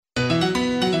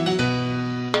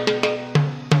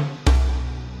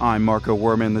I'm Marco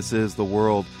Werman. This is The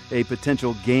World. A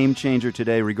potential game changer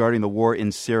today regarding the war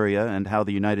in Syria and how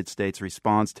the United States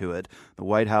responds to it. The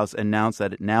White House announced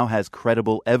that it now has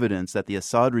credible evidence that the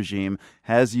Assad regime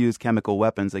has used chemical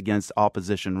weapons against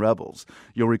opposition rebels.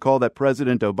 You'll recall that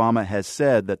President Obama has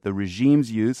said that the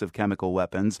regime's use of chemical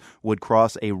weapons would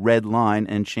cross a red line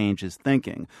and change his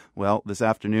thinking. Well, this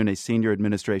afternoon, a senior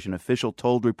administration official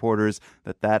told reporters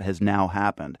that that has now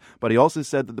happened. But he also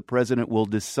said that the president will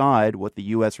decide what the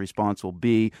U.S. response will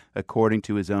be according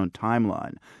to his own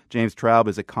timeline. James Traub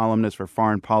is a columnist for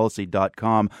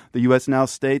foreignpolicy.com. The U.S. now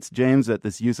states, James, that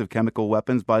this use of chemical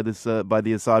weapons by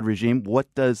the Assad regime,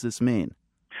 what does this mean?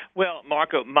 Well,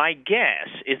 Marco, my guess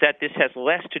is that this has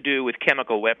less to do with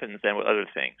chemical weapons than with other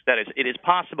things. That is, it is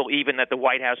possible even that the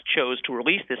White House chose to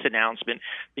release this announcement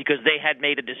because they had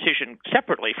made a decision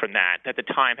separately from that the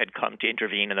time had come to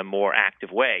intervene in a more active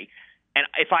way. And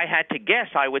if I had to guess,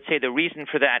 I would say the reason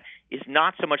for that is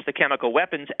not so much the chemical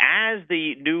weapons as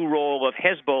the new role of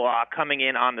Hezbollah coming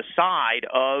in on the side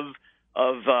of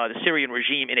the Syrian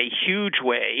regime in a huge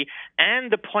way, and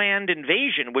the planned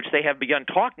invasion, which they have begun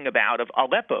talking about, of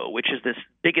Aleppo, which is this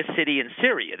biggest city in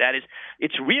Syria. That is,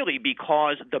 it's really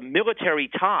because the military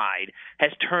tide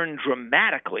has turned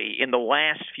dramatically in the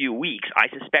last few weeks. I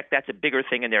suspect that's a bigger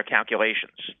thing in their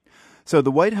calculations. So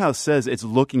the White House says it's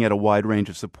looking at a wide range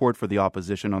of support for the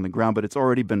opposition on the ground, but it's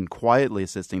already been quietly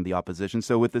assisting the opposition.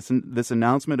 So with this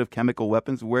announcement of chemical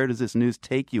weapons, where does this news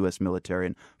take U.S. military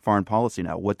and foreign policy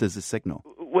now? What does this signal?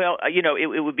 Well,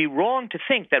 it would be wrong to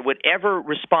think that whatever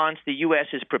response the U.S.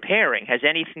 is preparing has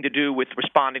anything to do with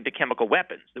responding to chemical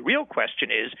weapons. The real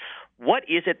question is, what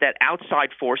is it that outside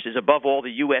forces, above all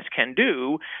the U.S., can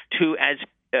do to, as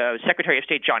Secretary of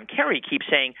State John Kerry keeps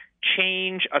saying,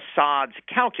 change Assad's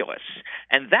calculus?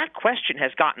 And that question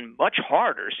has gotten much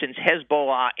harder since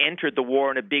Hezbollah entered the war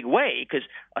in a big way, because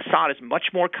Assad is much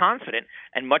more confident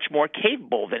and much more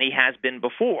capable than he has been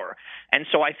before. And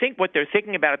so I think what they're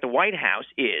thinking about at the White House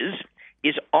is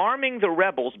arming the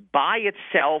rebels by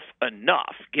itself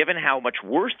enough, given how much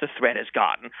worse the threat has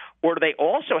gotten, or do they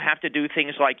also have to do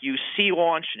things like use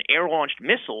sea-launched and air-launched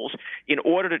missiles in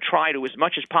order to try to, as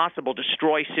much as possible,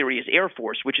 destroy Syria's air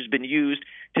force, which has been used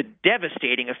to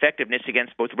devastating effectiveness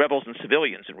against both rebels and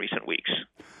civilians in recent weeks?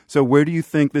 So where do you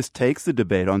think this takes the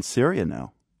debate on Syria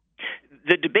now?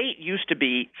 The debate used to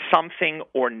be something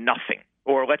or nothing,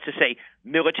 or let's just say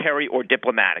military or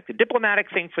diplomatic. The diplomatic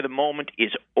thing for the moment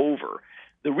is over.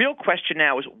 The real question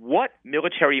now is what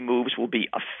military moves will be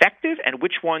effective and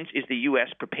which ones is the U.S.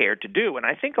 prepared to do. And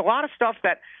I think a lot of stuff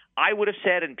that I would have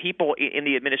said and people in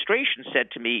the administration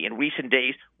said to me in recent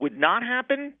days would not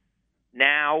happen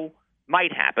now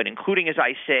might happen, including, as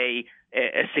I say,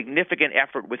 a significant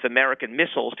effort with American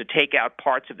missiles to take out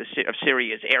parts of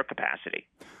Syria's air capacity.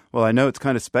 Well, I know it's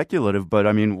kind of speculative, but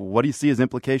I mean, what do you see as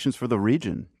implications for the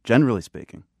region, generally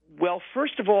speaking? Well,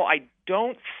 first of all, I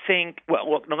don't think.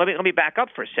 Well, let me back up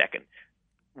for a second.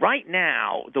 Right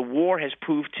now, the war has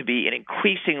proved to be an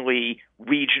increasingly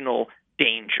regional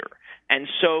danger, and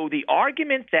so the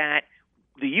argument that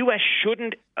the U.S.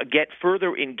 shouldn't get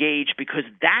further engaged because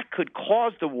that could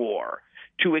cause the war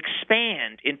to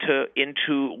expand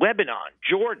into Lebanon,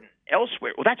 Jordan,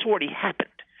 elsewhere. Well, that's already happened.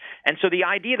 And so the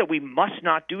idea that we must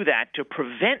not do that to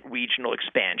prevent regional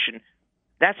expansion,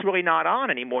 that's really not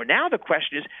on anymore. Now the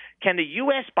question is, can the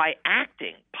U.S., by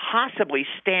acting, possibly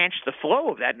stanch the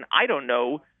flow of that? And I don't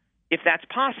know if that's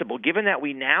possible, given that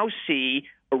we now see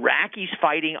Iraqis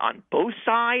fighting on both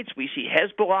sides. We see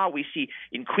Hezbollah. We see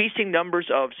increasing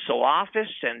numbers of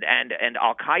Salafists and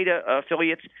al-Qaeda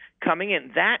affiliates coming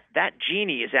in. That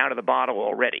genie is out of the bottle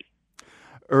already.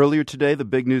 Earlier today, the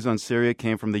big news on Syria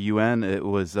came from the UN. It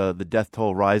was the death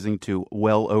toll rising to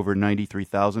well over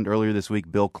 93,000. Earlier this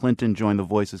week, Bill Clinton joined the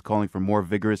voices calling for more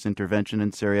vigorous intervention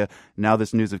in Syria. Now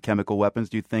this news of chemical weapons.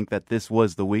 Do you think that this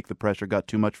was the week the pressure got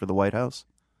too much for the White House?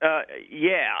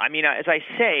 Yeah. I mean, as I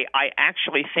say, I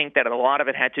actually think that a lot of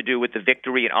it had to do with the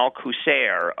victory in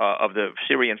Al-Qusair of the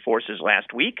Syrian forces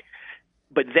last week.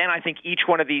 But then I think each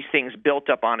one of these things built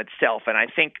up on itself. And I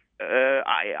think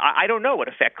I don't know what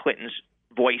effect Clinton's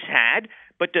voice had,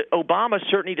 but Obama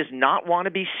certainly does not want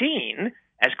to be seen,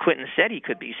 as Clinton said he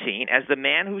could be seen, as the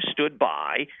man who stood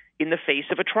by in the face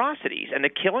of atrocities and the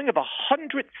killing of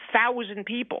 100,000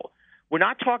 people. We're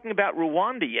not talking about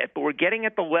Rwanda yet, but we're getting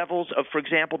at the levels of, for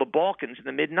example, the Balkans in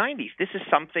the mid-'90s. This is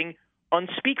something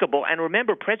unspeakable. And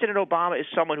remember, President Obama is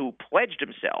someone who pledged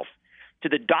himself to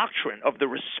the doctrine of the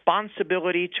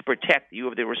responsibility to protect. You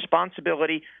have the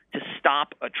responsibility to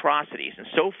stop atrocities. And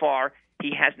so far,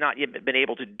 he has not yet been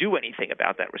able to do anything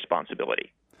about that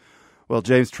responsibility. Well,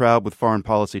 James Traub with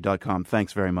foreignpolicy.com,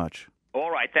 thanks very much.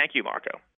 All right. Thank you, Marco.